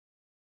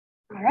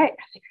All right,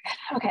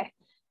 okay.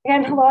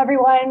 Again, hello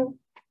everyone.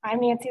 I'm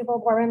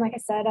Bohl Bormann. Like I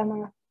said, I'm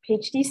a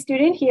PhD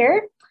student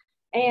here,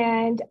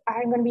 and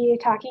I'm going to be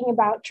talking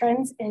about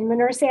trends in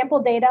manure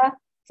sample data.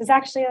 This is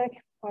actually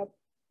like a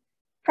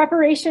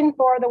preparation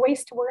for the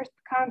Waste to Worth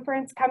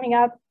conference coming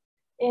up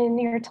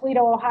near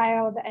Toledo,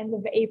 Ohio, the end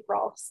of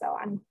April. So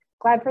I'm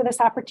glad for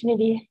this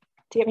opportunity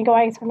to get me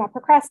going so I'm not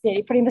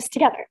procrastinating putting this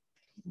together.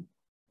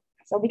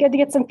 So it'll be good to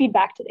get some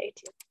feedback today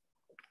too.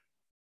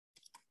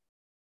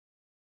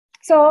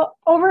 So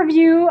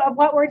overview of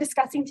what we're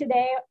discussing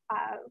today.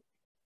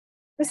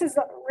 This is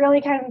really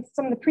kind of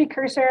some of the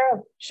precursor of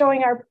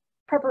showing our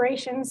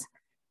preparations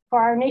for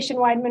our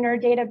nationwide manure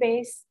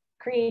database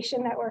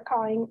creation that we're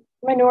calling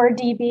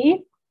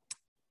ManureDB.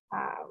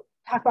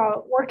 Talk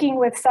about working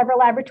with several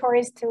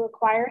laboratories to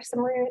acquire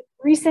some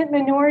recent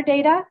manure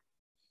data,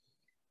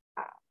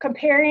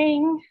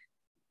 comparing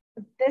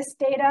this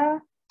data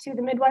to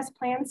the Midwest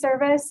Plan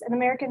Service and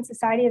American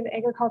Society of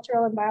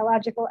Agricultural and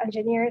Biological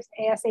Engineers,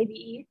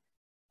 ASABE,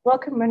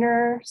 book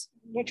manure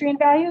nutrient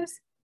values,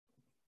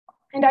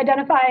 and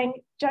identifying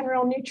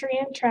general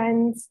nutrient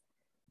trends,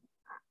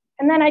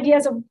 and then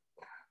ideas of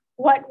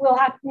what we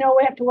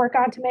have to work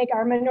on to make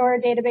our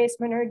manure database,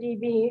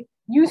 ManureDB,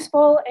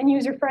 useful and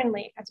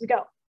user-friendly as we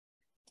go.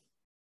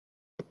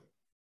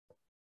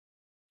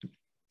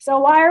 So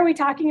why are we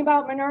talking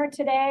about manure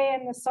today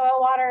in the Soil,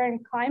 Water,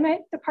 and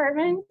Climate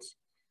Department?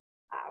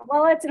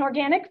 Well, it's an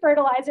organic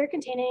fertilizer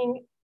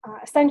containing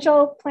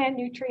essential plant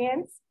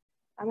nutrients.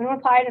 When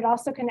applied, it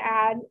also can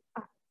add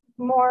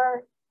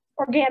more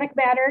organic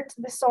matter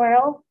to the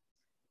soil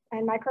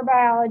and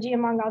microbiology,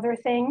 among other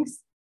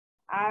things.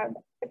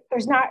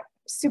 There's not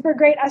super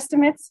great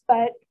estimates,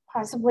 but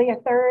possibly a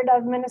third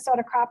of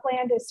Minnesota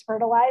cropland is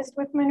fertilized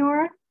with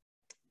manure.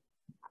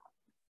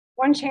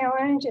 One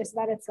challenge is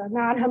that it's a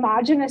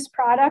non-homogeneous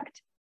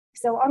product.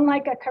 So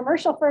unlike a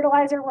commercial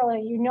fertilizer where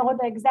you know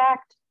the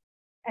exact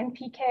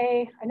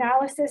NPK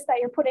analysis that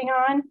you're putting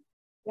on,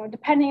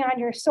 depending on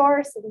your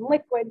source and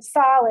liquid,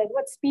 solid,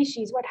 what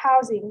species, what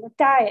housing, what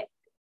diet,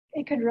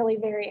 it could really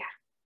vary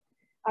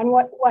on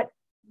what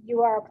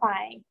you are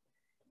applying.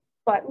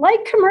 But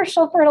like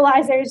commercial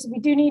fertilizers, we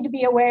do need to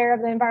be aware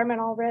of the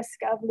environmental risk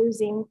of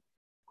losing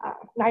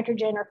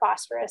nitrogen or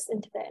phosphorus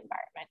into the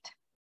environment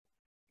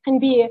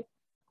and be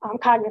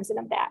cognizant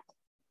of that.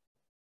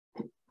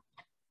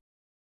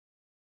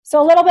 So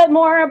a little bit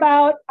more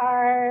about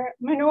our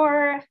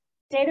manure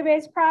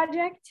database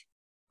project.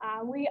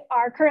 We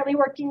are currently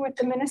working with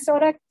the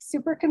Minnesota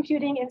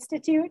Supercomputing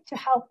Institute to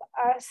help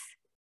us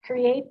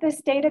create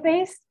this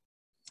database.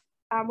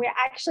 We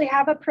actually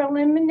have a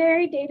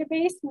preliminary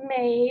database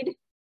made,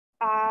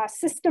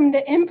 system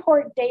to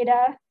import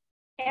data,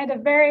 and a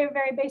very,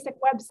 very basic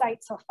website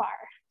so far.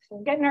 So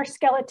we're getting our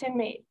skeleton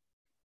made.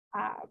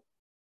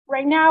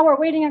 Right now, we're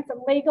waiting on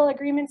some legal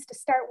agreements to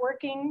start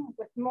working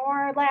with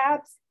more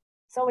labs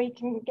so we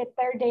can get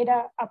their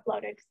data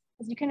uploaded.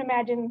 As you can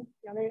imagine,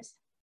 there's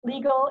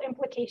legal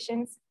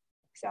implications.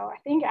 So I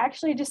think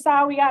actually just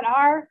saw we got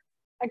our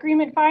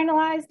agreement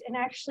finalized and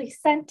actually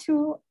sent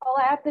to a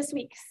lab this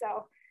week.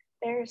 So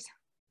there's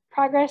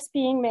progress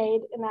being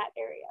made in that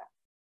area.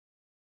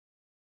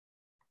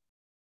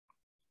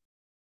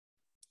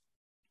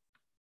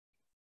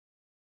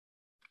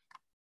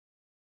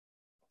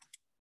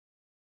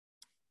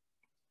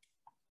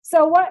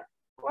 So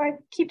I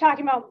keep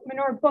talking about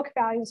manure book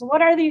values.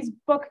 What are these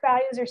book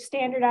values or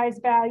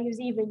standardized values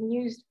even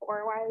used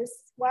for?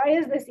 Why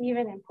is this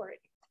even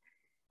important?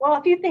 Well,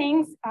 a few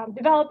things.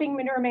 Developing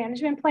manure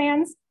management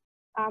plans.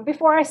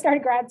 Before I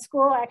started grad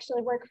school, I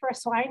actually worked for a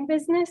swine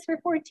business for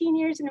 14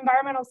 years in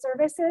environmental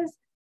services.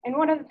 And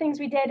one of the things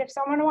we did, if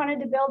someone wanted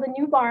to build a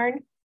new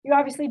barn, you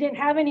obviously didn't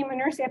have any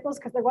manure samples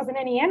because there wasn't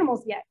any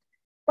animals yet.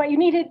 But you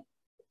needed,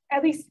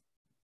 at least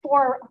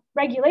for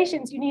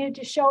regulations, you needed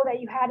to show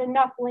that you had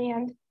enough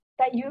land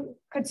that you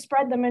could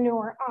spread the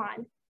manure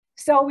on.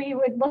 So we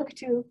would look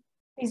to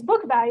these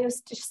book values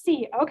to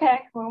see, okay,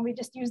 well, we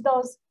just use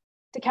those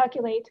to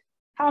calculate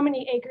how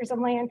many acres of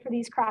land for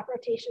these crop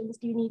rotations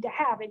do you need to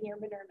have in your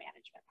manure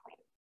management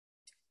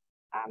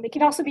plan. They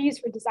can also be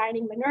used for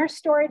designing manure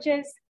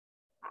storages,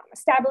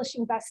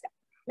 establishing best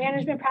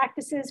management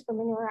practices for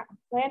manure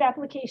land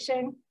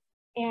application,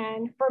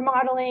 and for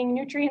modeling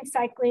nutrient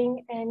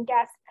cycling and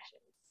gas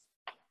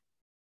emissions,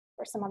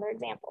 for some other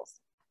examples.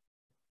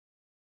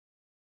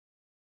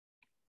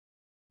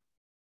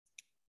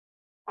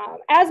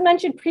 As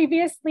mentioned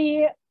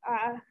previously,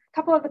 a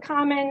couple of the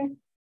common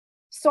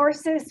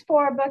sources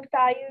for book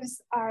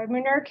values are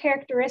manure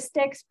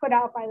characteristics put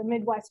out by the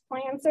Midwest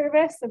Plan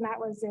Service, and that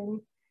was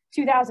in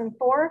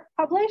 2004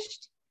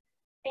 published,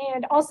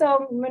 and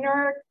also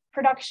manure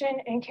production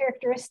and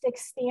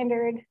characteristics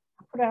standard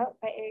put out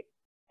by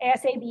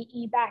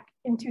ASABE back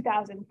in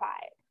 2005.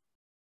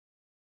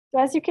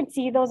 So as you can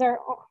see, those are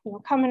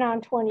coming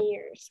on 20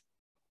 years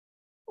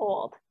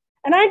old.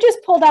 And I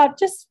just pulled out,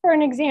 just for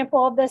an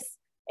example, of this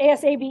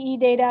ASABE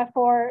data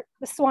for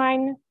the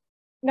swine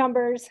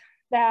numbers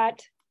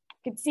that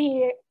you could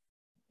see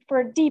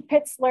for deep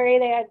pit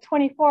slurry, they had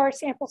 24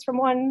 samples from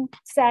one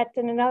set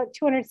and another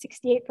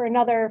 268 for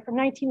another from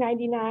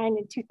 1999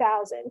 and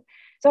 2000.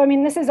 So, I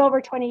mean, this is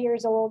over 20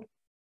 years old.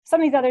 Some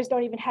of these others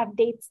don't even have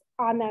dates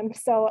on them.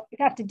 So you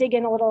have to dig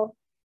in a little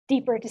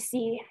deeper to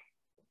see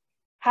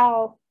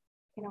how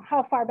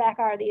far back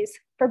are these.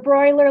 For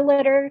broiler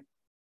litter,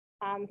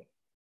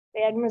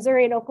 they had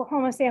Missouri and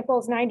Oklahoma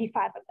samples,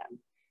 95 of them.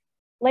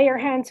 Layer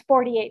hens,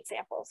 48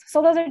 samples.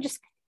 So those are just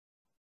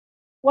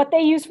what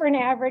they use for an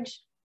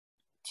average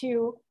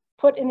to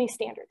put in these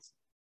standards.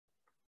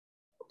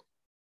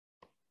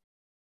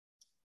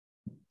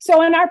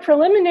 So in our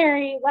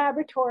preliminary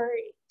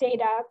laboratory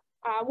data,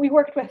 we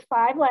worked with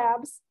 5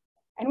 labs,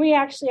 and we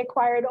actually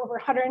acquired over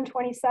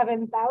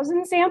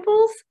 127,000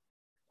 samples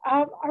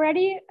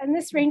already. And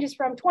this ranges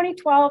from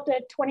 2012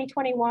 to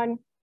 2021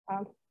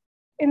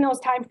 in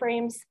those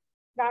timeframes.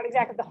 Not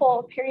exactly the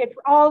whole period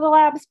for all the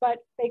labs, but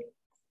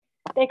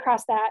they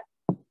crossed that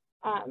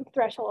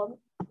threshold.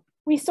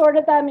 We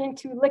sorted them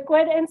into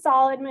liquid and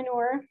solid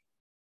manure,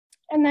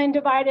 and then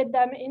divided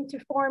them into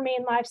 4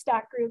 main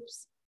livestock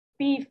groups: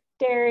 beef,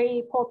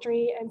 dairy,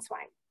 poultry, and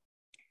swine.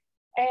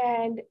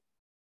 And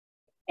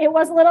it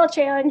was a little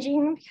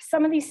challenging.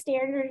 Some of these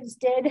standards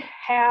did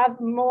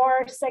have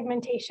more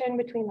segmentation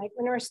between like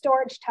manure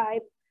storage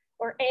type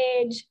or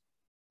age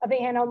of the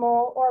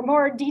animal, or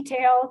more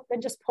detail than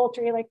just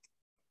poultry, like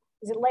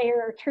is it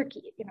layer or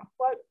turkey?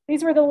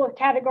 These were the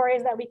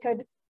categories that we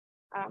could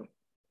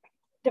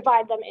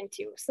divide them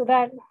into. So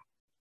that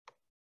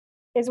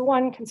is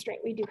one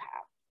constraint we do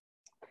have.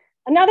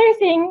 Another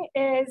thing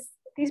is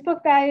these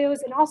book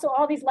values, and also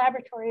all these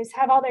laboratories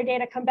have all their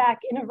data come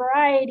back in a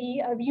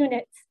variety of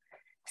units.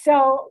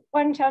 So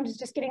one challenge is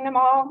just getting them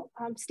all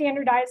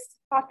standardized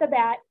off the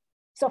bat.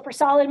 So for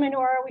solid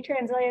manure, we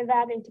translated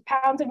that into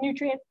pounds of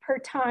nutrient per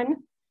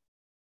ton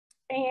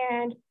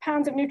and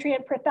pounds of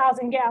nutrient per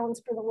 1,000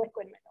 gallons for the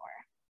liquid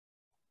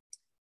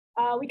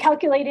manure. We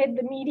calculated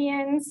the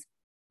medians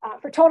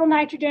for total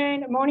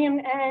nitrogen, ammonium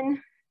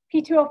N,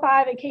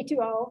 P2O5, and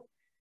K2O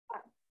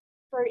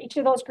for each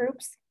of those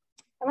groups.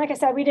 And like I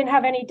said, we didn't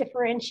have any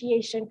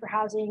differentiation for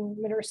housing,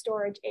 manure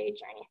storage,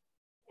 age, or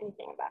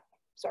anything of that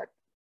sort.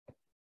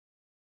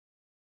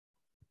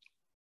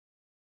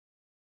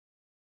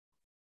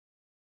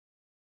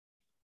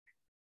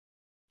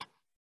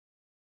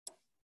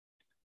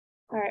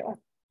 All right, well,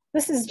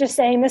 this is just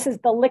saying this is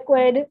the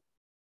liquid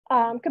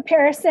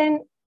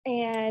comparison,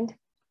 and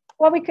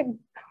what we could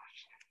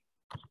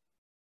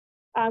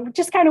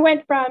just kind of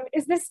went from,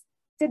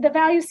 did the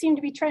values seem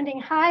to be trending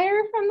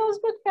higher from those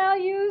book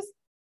values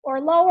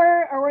or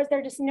lower, or was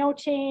there just no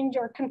change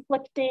or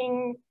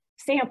conflicting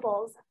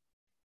samples?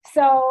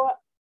 So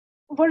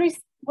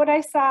what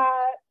I saw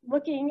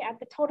looking at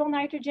the total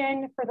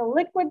nitrogen for the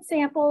liquid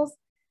samples,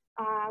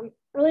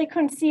 really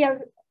couldn't see a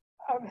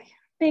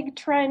big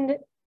trend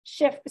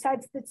shift,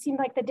 besides it seemed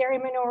like the dairy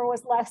manure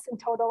was less in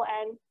total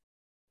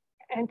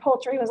and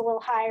poultry was a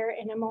little higher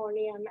in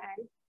ammonium.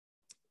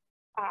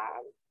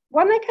 And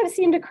one that kind of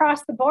seemed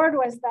across the board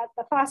was that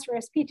the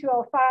phosphorus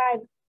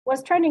P2O5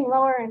 was trending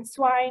lower in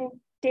swine,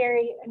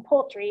 dairy, and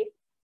poultry.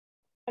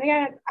 And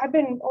again, I've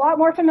been a lot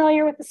more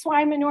familiar with the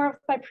swine manure with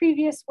my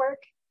previous work,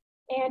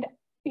 and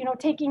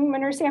taking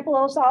manure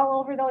samples all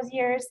over those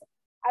years,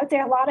 I would say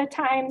a lot of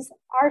times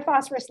our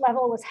phosphorus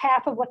level was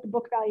half of what the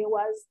book value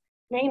was,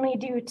 mainly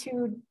due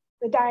to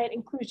the diet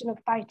inclusion of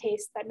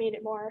phytase that made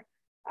it more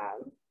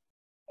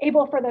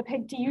able for the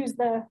pig to use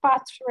the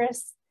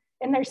phosphorus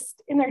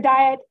in their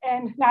diet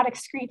and not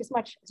excrete as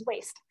much as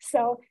waste.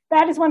 So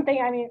that is one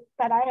thing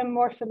that I am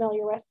more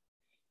familiar with.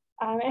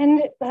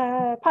 And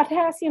the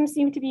potassium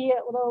seemed to be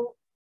a little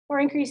more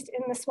increased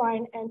in the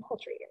swine and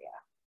poultry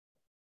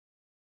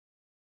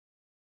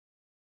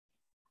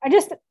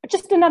area.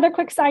 Just another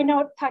quick side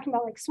note, talking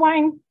about like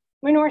swine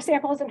manure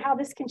samples and how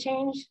this can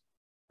change.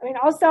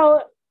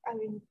 The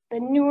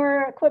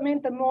newer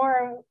equipment, the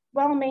more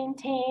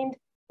well-maintained,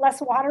 less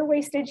water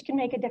wastage can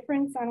make a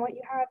difference on what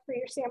you have for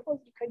your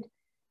samples. You could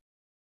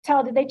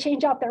tell, did they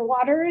change out their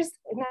waters?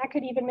 And that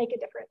could even make a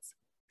difference.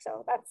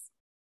 So that's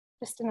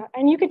just enough.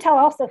 And you could tell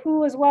also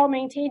who was well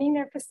maintaining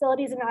their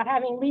facilities and not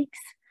having leaks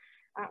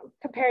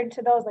compared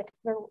to those like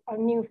a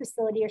new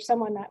facility or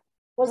someone that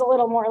was a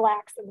little more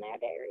lax in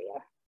that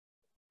area.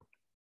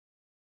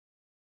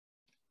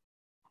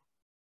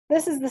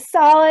 This is the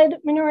solid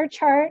manure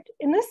chart.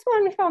 In this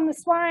one, we found the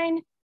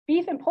swine,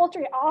 beef, and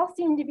poultry all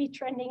seem to be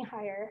trending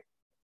higher.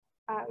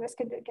 This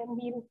could again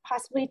be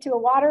possibly to a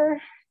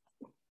water,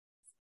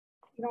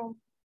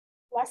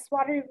 less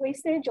water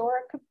wastage, or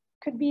it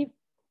could be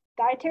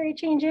dietary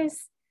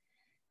changes.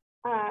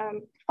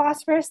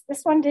 Phosphorus,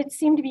 this one did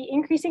seem to be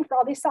increasing for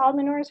all these solid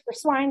manures for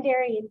swine,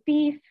 dairy, and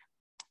beef.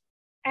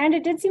 And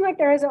it did seem like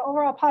there is an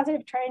overall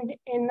positive trend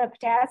in the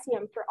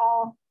potassium for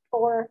all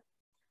four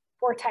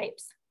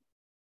types.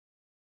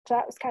 So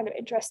that was kind of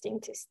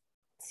interesting to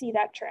see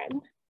that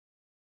trend.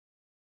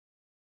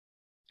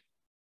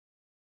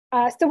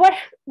 So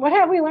what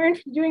have we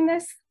learned from doing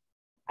this?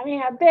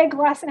 A big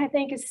lesson, I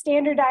think, is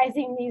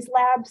standardizing these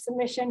lab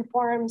submission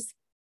forms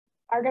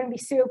are going to be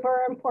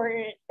super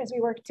important as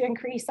we work to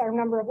increase our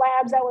number of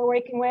labs that we're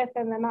working with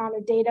and the amount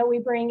of data we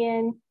bring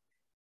in.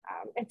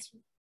 It's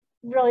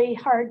really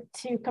hard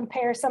to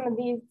compare some of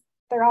these.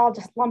 They're all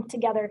just lumped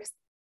together.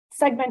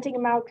 Segmenting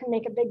them out can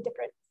make a big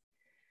difference.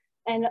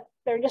 And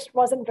there just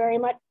wasn't very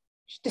much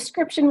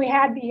description we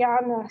had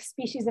beyond the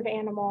species of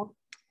animal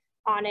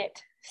on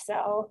it.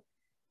 So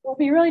we'll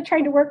be really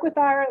trying to work with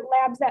our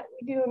labs that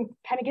we do and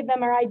kind of give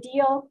them our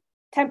ideal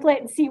template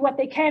and see what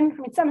they can. I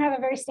mean, some have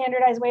a very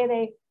standardized way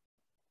they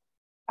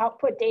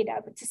output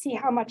data, but to see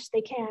how much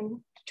they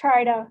can to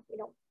try to,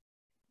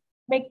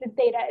 make the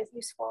data as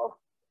useful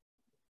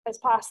as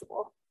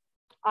possible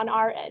on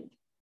our end.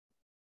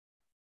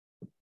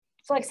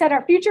 So like I said,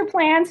 our future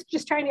plans,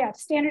 just trying to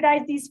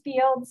standardize these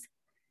fields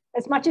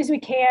as much as we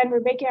can.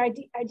 We're making an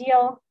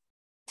ideal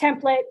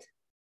template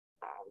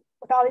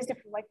with all these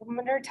different, like the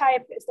manure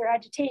type, is their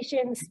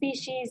agitation,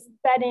 species,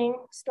 bedding,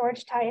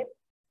 storage type,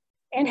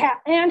 and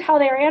how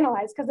they're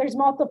analyzed, because there's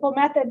multiple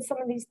methods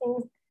some of these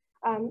things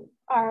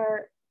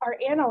are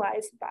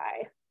analyzed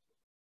by.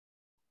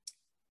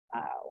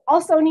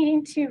 Also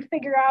needing to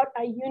figure out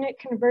a unit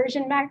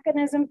conversion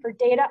mechanism for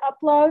data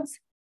uploads.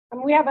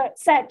 We have a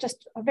set,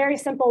 just a very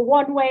simple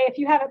one way. If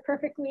you have it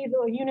perfectly,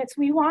 the units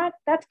we want,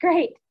 that's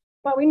great.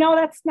 But we know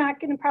that's not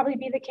going to probably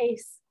be the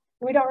case.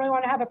 We don't really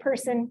want to have a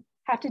person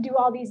have to do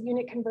all these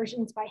unit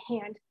conversions by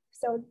hand.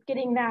 So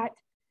getting that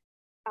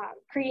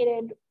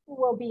created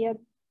will be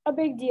a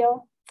big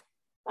deal.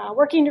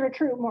 Working to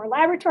recruit more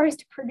laboratories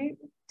to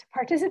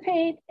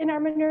participate in our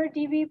manure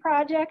DV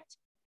project,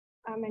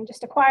 and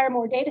just acquire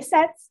more data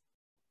sets,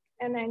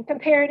 and then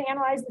compare and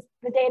analyze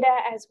the data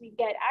as we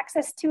get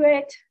access to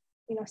it,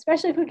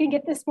 especially if we can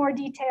get this more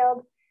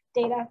detailed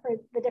data for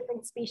the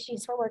different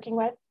species we're working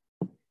with.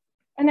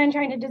 And then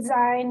trying to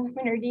design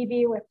manure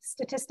DV with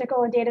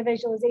statistical and data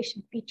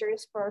visualization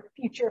features for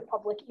future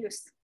public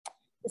use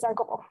is our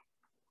goal.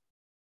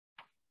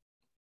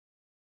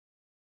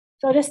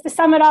 So just to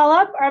sum it all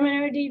up, our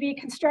manure DV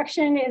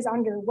construction is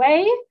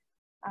underway.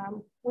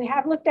 We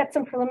have looked at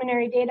some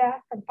preliminary data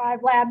from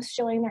 5 labs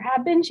showing there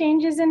have been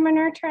changes in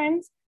manure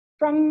trends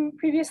from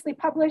previously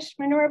published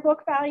manure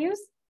book values.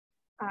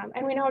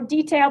 And we know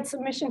detailed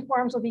submission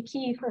forms will be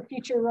key for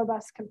future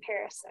robust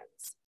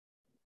comparisons.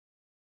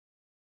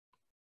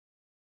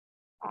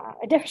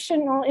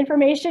 Additional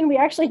information, we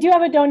actually do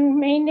have a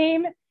domain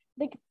name.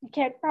 You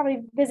can't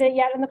probably visit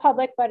yet in the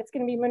public, but it's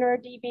going to be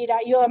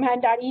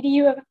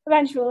manuredb.umn.edu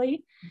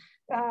eventually.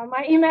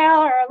 My email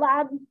or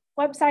lab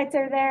websites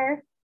are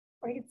there,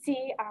 or you can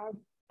see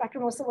Dr.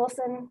 Melissa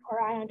Wilson or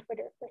I on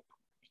Twitter if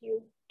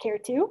you care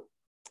to.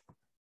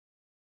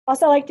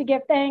 Also like to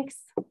give thanks,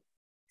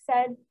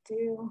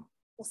 to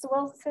Melissa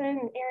Wilson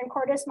and Erin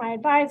Cortus, my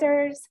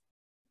advisors.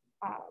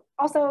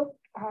 Also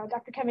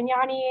Dr. Kevin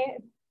Yanni,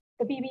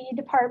 the BBE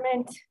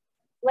department,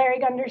 Larry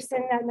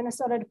Gunderson at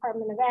Minnesota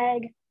Department of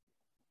Ag,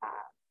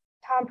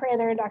 Tom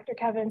Prather and Dr.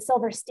 Kevin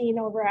Silverstein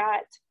over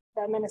at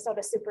the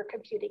Minnesota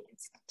Supercomputing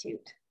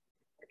Institute.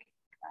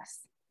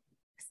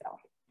 So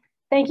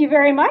thank you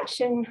very much.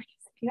 And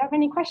if you have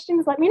any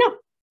questions, let me know.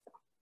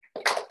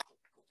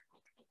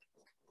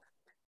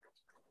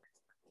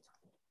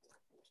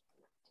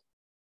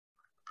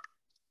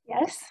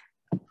 Yes?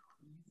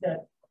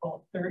 That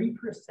about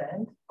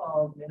 30%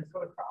 of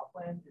Minnesota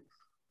cropland is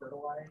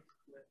fertilized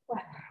with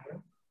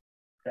manure.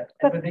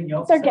 Everything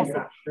else, you're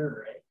not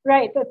sure, right?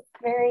 Right, that's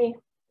very,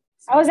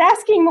 I was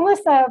asking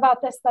Melissa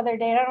about this the other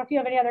day. I don't know if you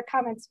have any other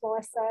comments,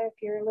 Melissa, if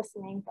you're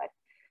listening, but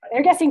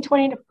they're guessing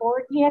 20 to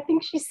 40, I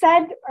think she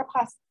said, or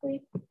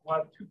possibly. Well, I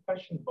have 2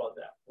 questions about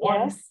that. One,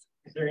 yes.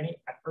 Is there any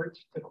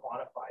efforts to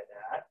quantify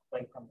that,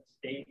 like from the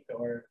state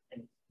or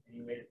in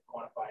any way to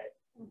quantify it?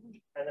 Mm-hmm.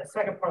 And the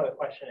second part of the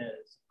question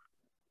is,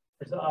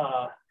 there's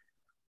a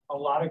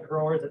lot of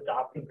growers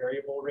adopting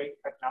variable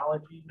rate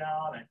technology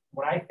now. And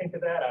when I think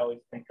of that, I always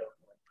think of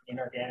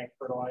inorganic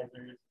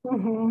fertilizers.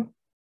 Mm-hmm.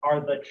 Are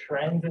the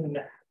trends in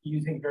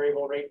using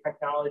variable rate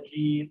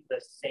technology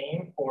the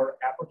same for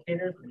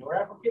applicators, manure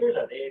applicators?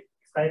 Are they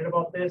excited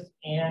about this?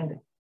 And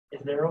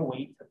is there a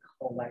way to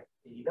collect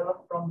data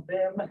from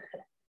them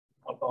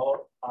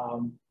about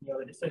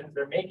the decisions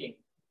they're making,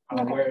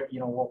 where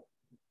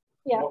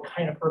what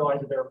kind of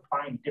fertilizer they're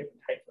applying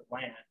different types of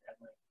land?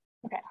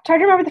 Okay, I'll try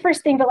to remember the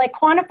first thing, but like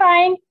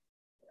quantifying,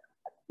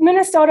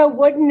 Minnesota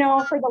would know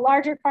for the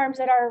larger farms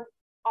that are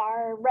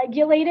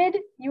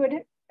regulated, you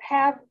would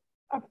have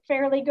a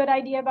fairly good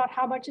idea about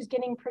how much is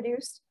getting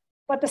produced.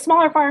 But the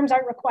smaller farms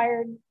aren't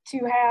required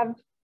to have,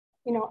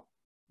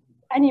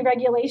 any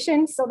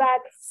regulation. So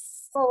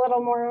that's a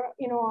little more,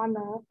 on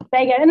the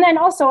vague end. And then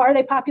also, are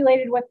they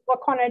populated with what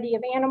quantity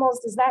of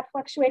animals? Does that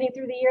fluctuating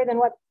through the year than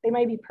what they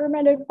might be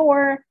permitted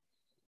for?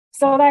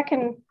 So that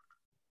can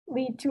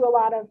lead to a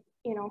lot of,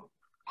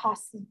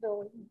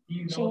 possible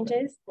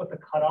changes. What the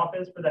cutoff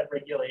is for that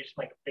regulation,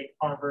 like a big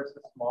farm versus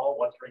small,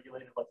 what's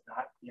regulated, what's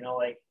not,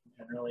 like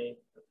generally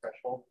the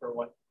threshold for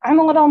what? I'm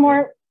a little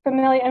more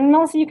familiar, and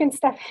Melissa, you can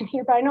step in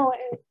here, but I know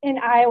in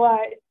Iowa,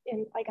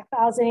 in like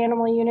 1,000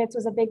 animal units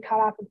was a big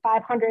cutoff, and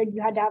 500,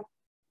 you had to have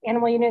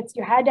animal units,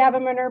 you had to have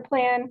a manure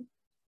plan.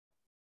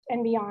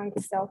 and beyond.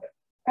 So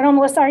I don't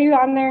know, Melissa, are you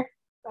on there?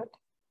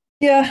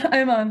 Yeah,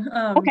 I'm on.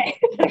 Okay.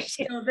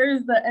 So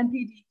there's the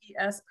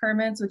NPDES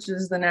permits, which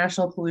is the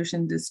National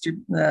Pollution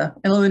the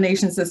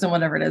Elimination System,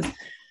 whatever it is.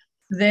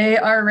 They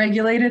are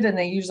regulated and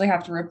they usually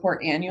have to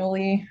report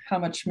annually how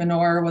much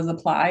manure was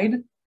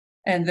applied.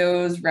 And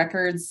those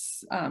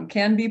records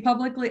can be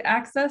publicly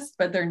accessed,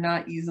 but they're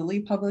not easily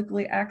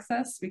publicly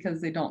accessed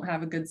because they don't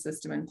have a good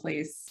system in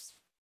place,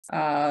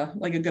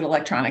 like a good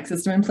electronic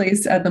system in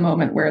place at the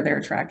moment where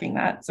they're tracking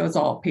that. So it's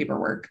all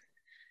paperwork.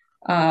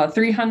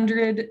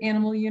 300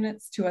 animal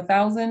units to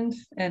 1,000.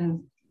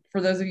 And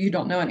for those of you who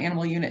don't know, an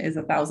animal unit is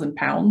 1,000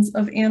 pounds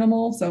of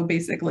animal. So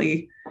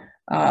basically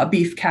a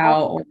beef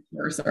cow or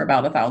horse are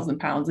about 1,000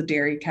 pounds. A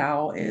dairy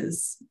cow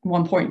is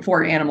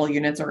 1.4 animal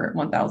units or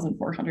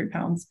 1,400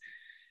 pounds.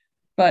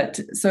 But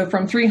so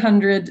from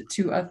 300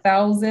 to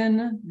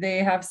 1,000, they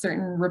have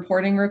certain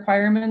reporting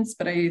requirements,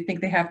 but I think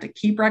they have to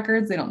keep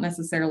records. They don't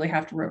necessarily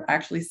have to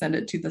actually send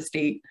it to the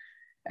state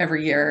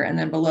every year. And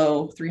then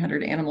below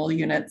 300 animal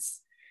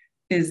units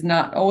is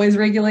not always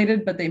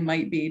regulated, but they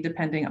might be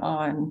depending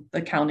on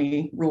the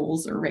county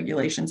rules or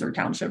regulations or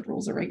township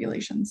rules or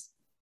regulations.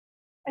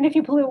 And if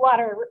you pollute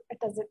water, it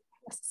doesn't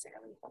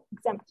necessarily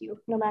exempt you,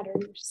 no matter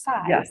your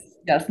size. Yes,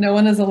 yes. No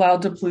one is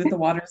allowed to pollute the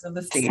waters of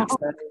the state. So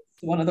that's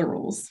one of the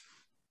rules.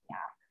 Yeah.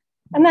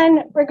 And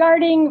then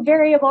regarding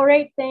variable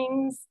rate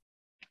things,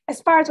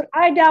 as far as what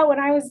I dealt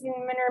when I was in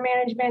manure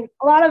management,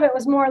 a lot of it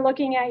was more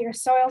looking at your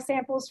soil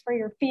samples for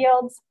your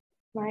fields.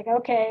 Like,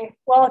 okay,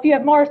 well, if you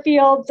have more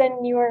fields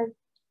than you were,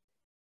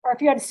 or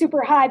if you had a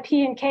super high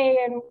P and K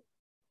in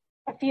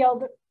a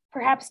field,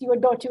 perhaps you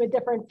would go to a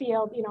different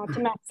field, you know, to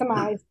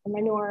maximize the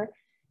manure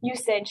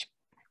usage.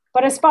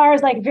 But as far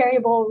as like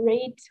variable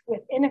rate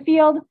within a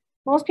field,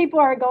 most people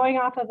are going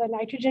off of a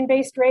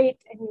nitrogen-based rate,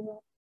 and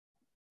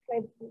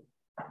you're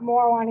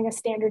more wanting a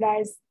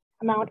standardized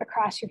amount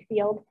across your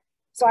field.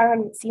 So I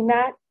haven't seen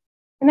that.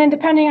 And then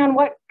depending on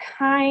what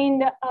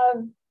kind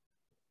of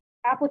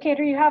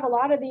applicator you have, a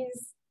lot of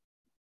these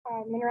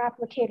manure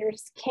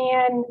applicators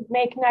can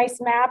make nice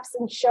maps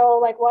and show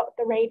like what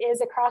the rate is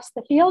across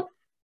the field.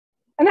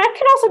 And that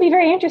can also be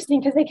very interesting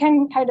because they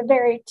can kind of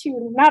vary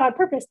too, not on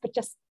purpose, but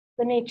just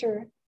the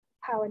nature,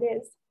 how it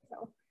is.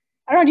 So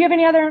I don't know, do you have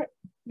any other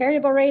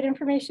variable rate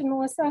information,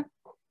 Melissa?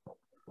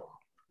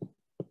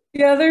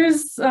 Yeah,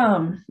 there's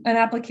an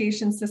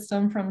application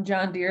system from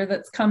John Deere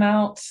that's come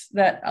out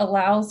that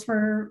allows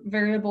for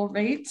variable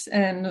rate.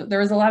 And there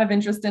was a lot of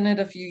interest in it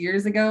a few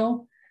years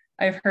ago.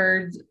 I've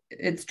heard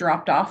it's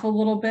dropped off a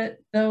little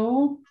bit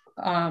though.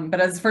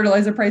 But as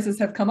fertilizer prices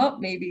have come up,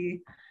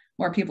 maybe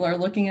more people are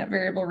looking at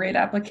variable rate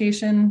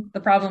application. The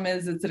problem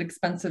is it's an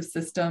expensive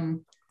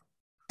system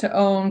to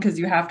own because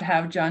you have to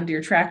have John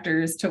Deere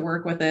tractors to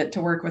work with it,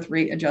 to work with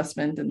rate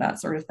adjustment and that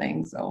sort of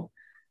thing. So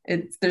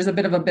there's a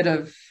bit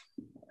of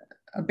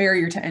a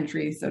barrier to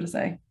entry, so to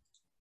say.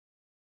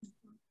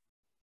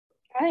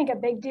 I think a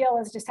big deal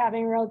is just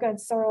having real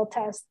good soil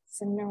tests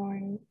and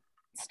knowing,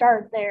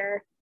 start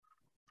there.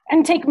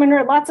 And take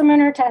manure, lots of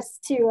manure tests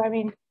too. I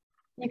mean,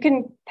 you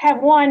can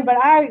have one, but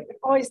I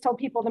always tell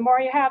people the more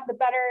you have, the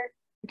better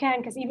you can,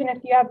 because even if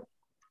you have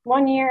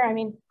 1 year, I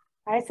mean,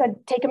 I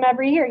said take them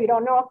every year. You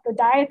don't know if the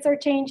diets are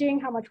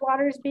changing, how much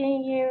water is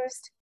being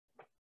used.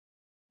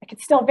 It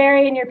could still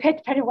vary in your pit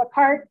depending on what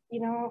part, you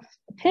know,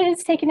 the pit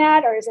is taken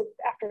at, or is it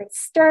after it's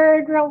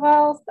stirred real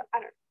well? So I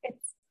don't,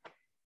 it's,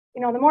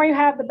 you know, the more you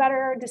have, the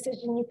better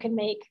decision you can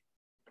make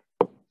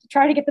to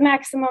try to get the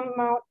maximum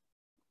amount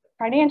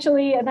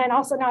financially, and then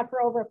also not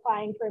for over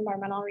applying for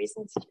environmental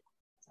reasons. So,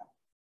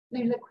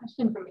 there's a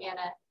question from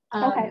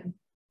Anna okay.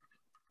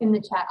 in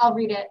the chat. I'll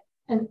read it,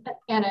 and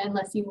Anna,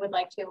 unless you would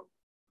like to.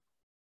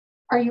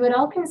 Are you at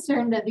all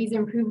concerned that these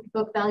improved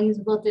book values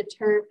will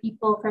deter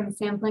people from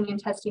sampling and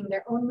testing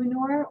their own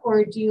manure,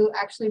 or do you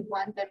actually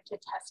want them to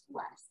test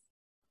less?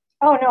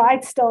 Oh no,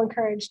 I'd still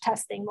encourage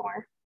testing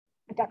more,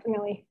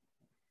 definitely.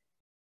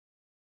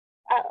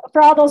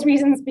 For all those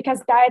reasons,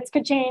 because diets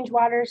could change,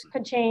 waters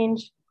could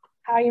change,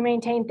 how you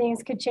maintain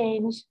things could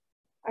change.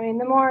 I mean,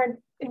 the more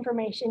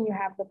information you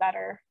have, the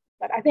better.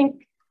 But I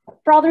think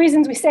for all the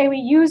reasons we say we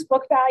use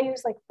book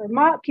values, like for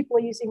people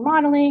using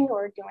modeling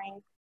or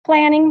doing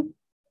planning,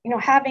 you know,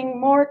 having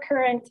more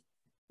current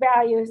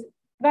values,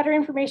 better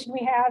information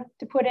we have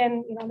to put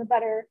in, you know, the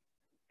better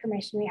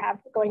information we have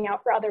going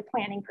out for other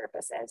planning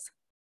purposes.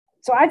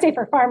 So I'd say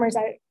for farmers,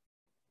 I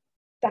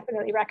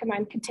definitely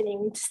recommend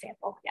continuing to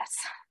sample, yes.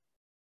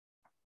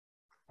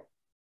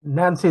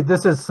 Nancy,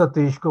 this is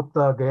Satish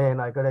Gupta again.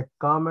 I got a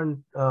comment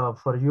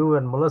for you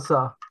and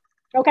Melissa.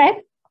 Okay.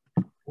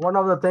 One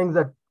of the things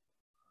that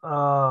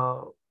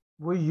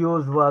we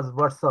used was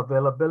what's the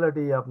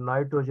availability of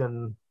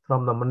nitrogen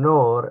from the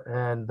manure,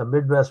 and the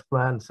Midwest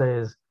plan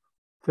says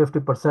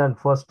 50%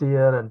 first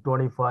year and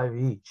 25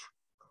 each.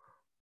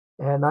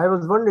 And I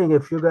was wondering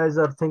if you guys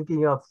are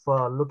thinking of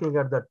looking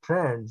at the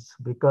trends,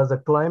 because the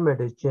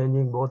climate is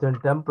changing both in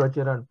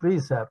temperature and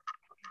precip.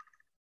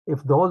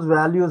 If those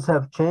values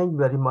have changed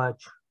very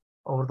much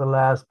over the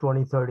last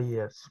 20, 30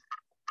 years.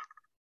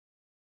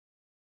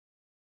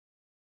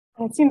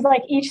 it seems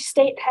like each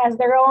state has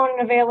their own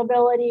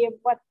availability of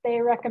what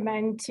they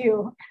recommend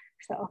too.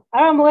 So I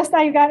don't know,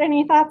 Melissa, you got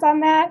any thoughts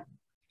on that?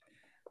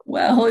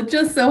 Well, it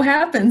just so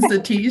happens,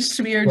 Satish,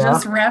 we are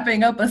just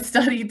wrapping up a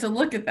study to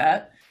look at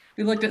that.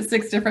 We looked at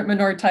 6 different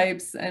manure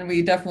types and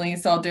we definitely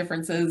saw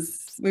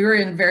differences. We were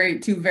in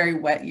two very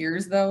wet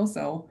years though,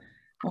 so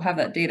we'll have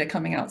that data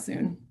coming out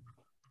soon.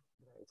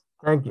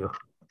 Thank you.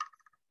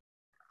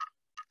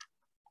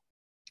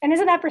 And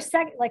isn't that for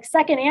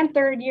second and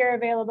third year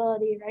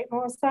availability, right,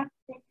 Melissa?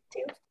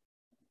 Too.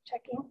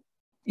 Checking.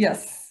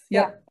 Yes.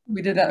 Yep. Yeah.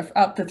 We did that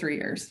up to 3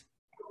 years.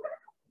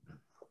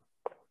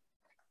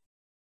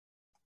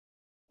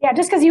 Yeah,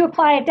 just because you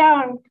apply it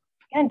down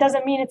and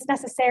doesn't mean it's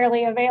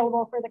necessarily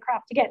available for the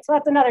crop to get. So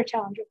that's another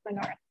challenge with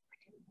manure,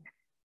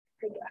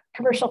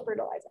 commercial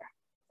fertilizer.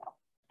 So.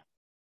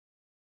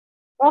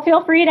 Well,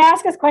 feel free to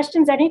ask us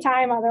questions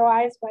anytime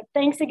otherwise, but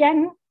thanks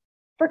again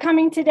for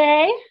coming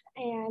today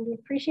and we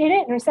appreciate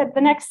it. And we said the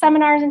next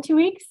seminar is in 2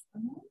 weeks,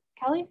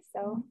 Kelly. So,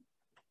 all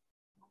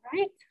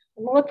right.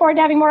 And we'll look forward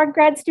to having more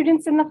grad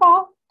students in the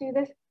fall do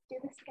this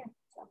again.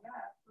 So,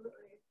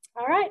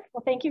 all right.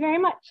 Well, thank you very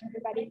much,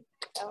 everybody.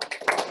 So.